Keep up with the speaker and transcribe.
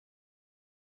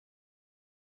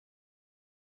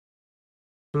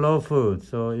Slow food,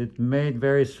 so it's made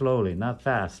very slowly, not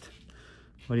fast.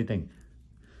 What do you think?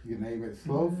 You name it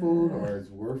slow food or it's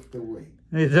worth the wait.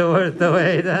 It's worth the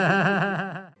wait.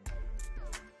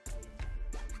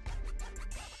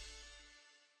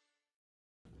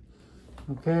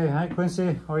 Okay, hi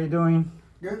Quincy, how are you doing?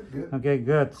 Good, good. Okay,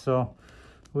 good. So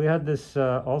we had this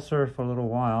ulcer for a little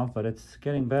while, but it's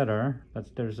getting better,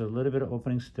 but there's a little bit of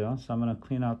opening still. So I'm gonna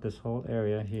clean out this whole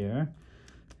area here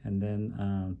and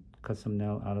then cut some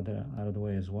nail out of the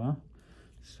way as well.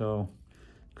 So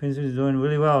Quincy's doing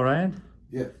really well, right?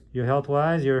 Yes. Your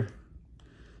health-wise, you're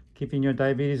keeping your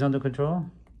diabetes under control?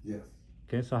 Yes.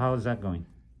 Okay, so how is that going?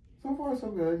 So far, so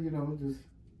good. You know, just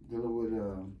dealing with,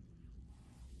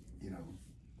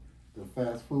 the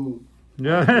fast food.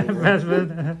 Yeah, fast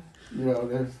food. You know,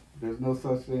 there's no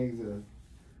such things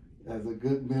as a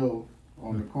good meal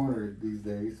on the corner these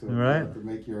days. So Right. you have to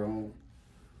make your own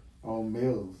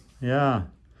meals. Yeah,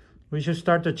 we should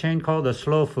start the chain called the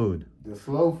slow food. The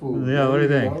slow food. Yeah, what do you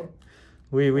there think? go.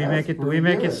 We That's make pretty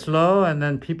it good. slow, and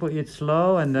then people eat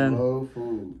slow, and then Slow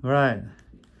food. right.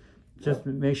 Just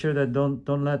Yep. make sure that don't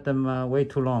let them wait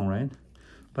too long, right?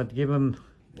 But give them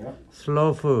Yep.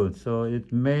 slow food, so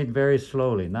it's made very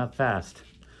slowly, not fast.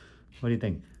 What do you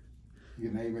think? You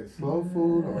name it slow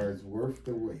food or it's worth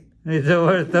the wait. It's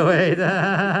worth the wait.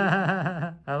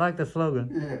 I like the slogan.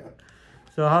 Yeah.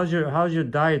 So how's your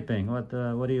diet thing? What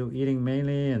are you eating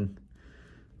mainly, and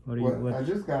what are you? Well, I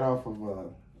just got off of a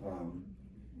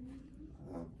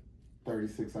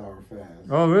 36-hour fast.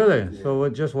 Oh, really? Yeah. So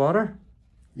with just water?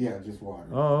 Yeah, just water.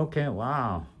 Oh, okay.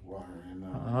 Wow. Water. And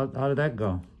How did that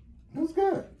go? it was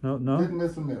good. No. Didn't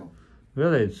miss a meal.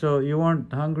 Really? So you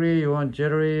weren't hungry? You weren't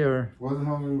jittery, or? Wasn't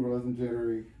hungry, wasn't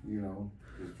jittery, just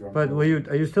drunk. But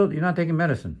you're not taking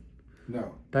medicine?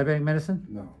 No, Diabetic medicine?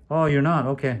 no. Oh, you're not.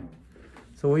 Okay. No.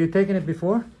 So were you taking it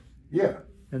before? Yeah,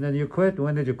 And then you quit?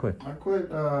 When did you quit? I quit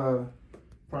it's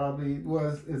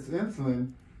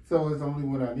insulin, so it's only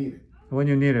when I need it. When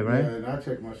you need it, right? Yeah, and I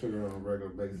check my sugar on a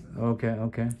regular basis.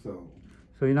 Okay. So,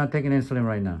 So you're not taking insulin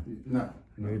right now? no.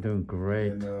 You're doing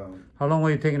great. And, How long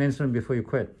were you taking insulin before you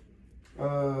quit?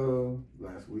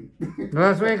 last week.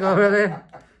 Last week? Oh, really?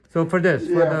 So for this,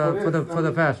 Yeah, for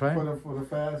the fast, right? For the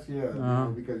fast, yeah,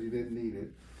 because you didn't need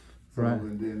it. So, Right.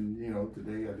 and then,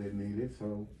 today I didn't need it.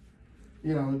 So,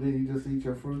 then you just eat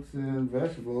your fruits and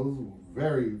vegetables,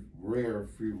 very rare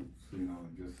fruits,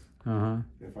 just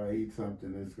if I eat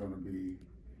something, it's going to be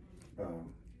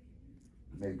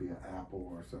maybe an apple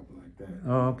or something like that.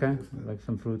 Oh, okay. Just to Like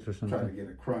some fruits or try to something. get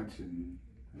a crunch, and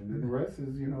then the rest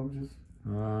is, just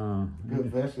Wow. good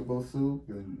vegetable soup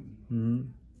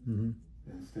and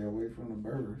stay away from the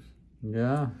burgers.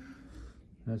 Yeah,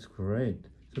 that's great.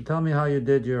 So tell me how you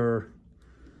did your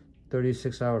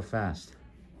 36-hour fast.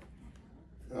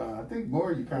 I think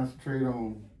more you concentrate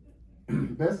on,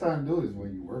 best time to do it is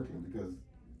when you're working, because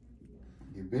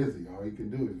you're busy. All you can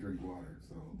do is drink water.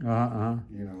 So,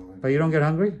 But you don't get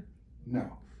hungry?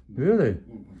 No. Really?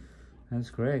 Mm-mm. That's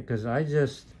great, because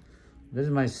this is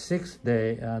my 6th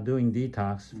day doing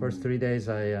detox. First 3 days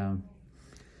I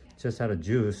just had a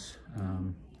juice,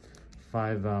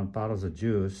 5 bottles of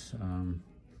juice,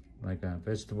 like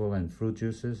vegetable and fruit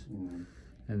juices. Mm-hmm.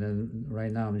 And then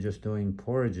right now I'm just doing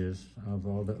porridges of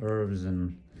all the herbs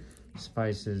and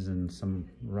spices and some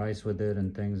rice with it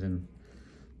and things. And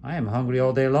I am hungry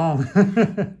all day long.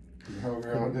 You're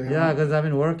hungry all day Yeah, long? because I've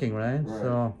been working, right? Right.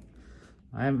 So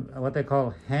I'm what they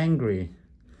call hangry.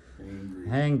 Angry.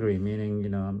 Hangry, meaning,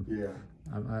 Yeah.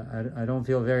 I don't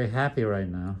feel very happy right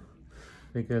now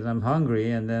because I'm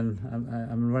hungry, and then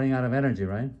I'm running out of energy,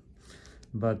 right?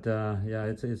 But yeah,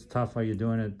 it's tough while you're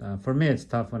doing it. For me, it's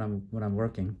tough when I'm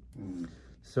working. Mm.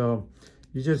 So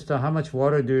you just how much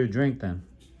water do you drink then?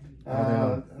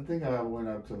 I think I went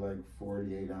up to like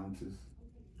 48 ounces.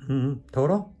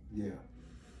 Total? Yeah.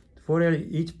 40.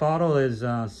 Each bottle is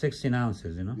 16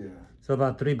 ounces. Yeah. So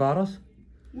about 3 bottles.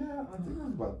 Yeah, I think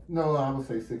it's about, no, I would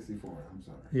say 64. I'm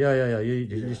sorry. Yeah.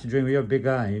 You should drink. You're a big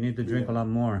guy. You need to drink a lot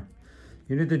more.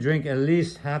 You need to drink at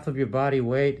least half of your body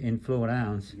weight in fluid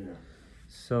ounce. Yeah.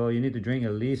 So you need to drink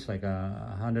at least like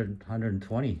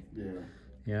 120. Yeah.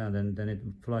 Yeah, then it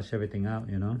flush everything out,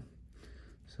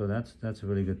 So that's a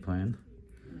really good plan.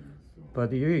 Yeah, so.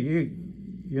 But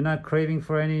you're not craving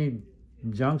for any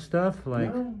junk stuff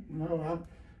like. No.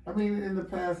 I mean, in the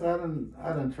past, I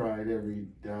done tried every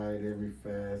diet, every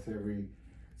fast,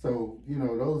 so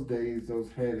those days,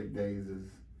 those headache days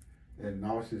and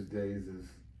nauseous days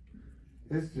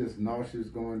it's just nauseous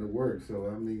going to work. So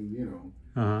I mean,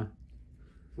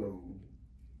 so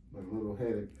a little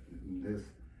headache.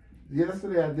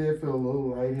 Yesterday I did feel a little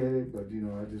lightheaded, but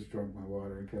I just drank my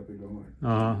water and kept it going.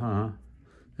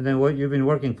 And then what, you've been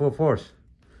working full force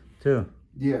too?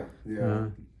 Yeah,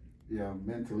 yeah,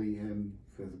 mentally and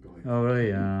physically. Oh, really?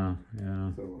 Yeah,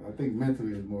 yeah. So I think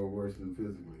mentally is more worse than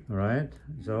physically. Right?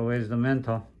 It's always the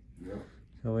mental. Yeah.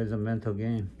 It's always a mental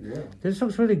game. Yeah. This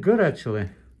looks really good, actually,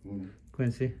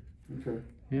 Quincy. Okay.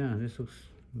 Yeah, this looks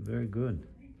very good.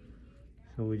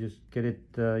 So we just get it,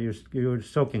 you're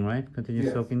soaking, right? Continue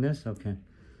Yes. soaking this? Okay.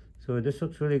 So this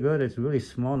looks really good. It's really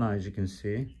small now, as you can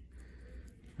see.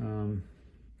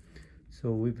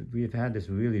 So we've had this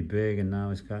really big, and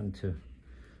now it's gotten to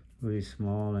really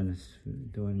small, and it's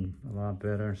doing a lot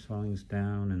better. Swelling's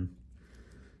down, and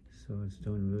so it's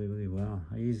doing really, really well.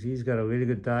 He's got a really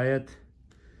good diet.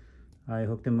 I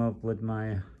hooked him up with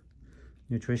my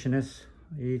nutritionist.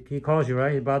 He calls you,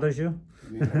 right? He bothers you?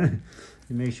 Yeah.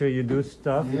 You make sure you do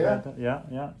stuff. Yeah.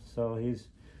 Yeah. So he's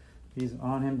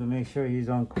on him to make sure he's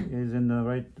in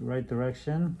the right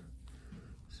direction.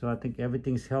 So I think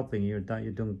everything's helping. You're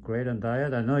doing great on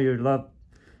diet. I know you love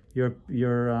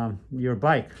your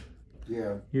bike.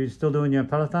 Yeah. You still doing your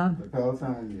Peloton? The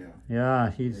Peloton, yeah.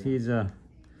 Yeah, he's a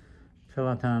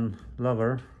Peloton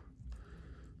lover.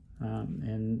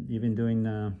 And you've been doing.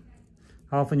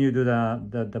 How often you do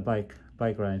the bike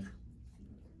ride?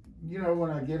 You know, when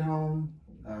I get home,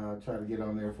 try to get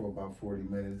on there for about 40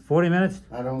 minutes. 40 minutes?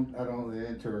 I don't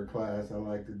enter a class. I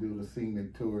like to do the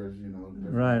scenic tours, you know.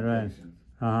 Right. Locations.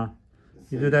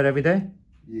 You do that every day?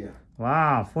 Yeah.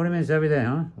 Wow, 40 minutes every day,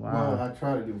 huh? Well, Wow. I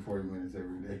try to do 40 minutes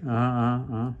every day.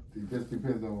 It It just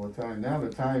depends on what time. Now the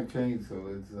time changed, so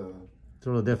it's a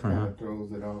little different, kind huh? of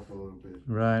throws it off a little bit.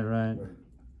 Right. But,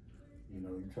 you know,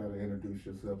 you try to introduce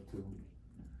yourself to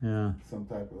Yeah. some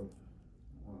type of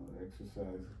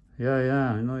exercise.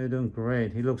 Yeah. I know you're doing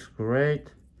great. He looks great.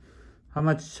 How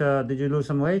much did you lose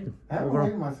some weight? I haven't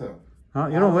weighed myself. Huh?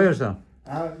 You don't weigh yourself.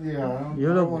 I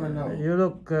don't want to know. You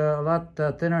look a lot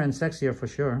thinner and sexier for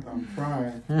sure. I'm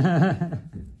trying.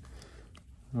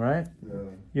 Right?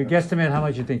 You guesstimate how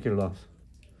much you think you lost?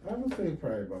 I would say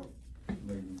probably about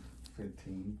maybe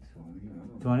 15, 20. I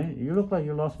don't know. 20? You look like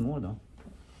you lost more though.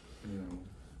 You know.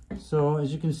 So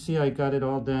as you can see, I got it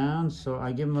all down. So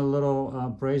I give him a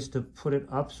little brace to put it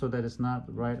up so that it's not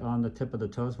right on the tip of the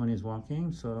toes when he's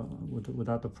walking. So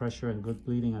without the pressure and good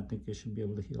bleeding, I think it should be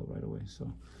able to heal right away.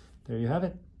 So there you have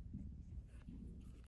it.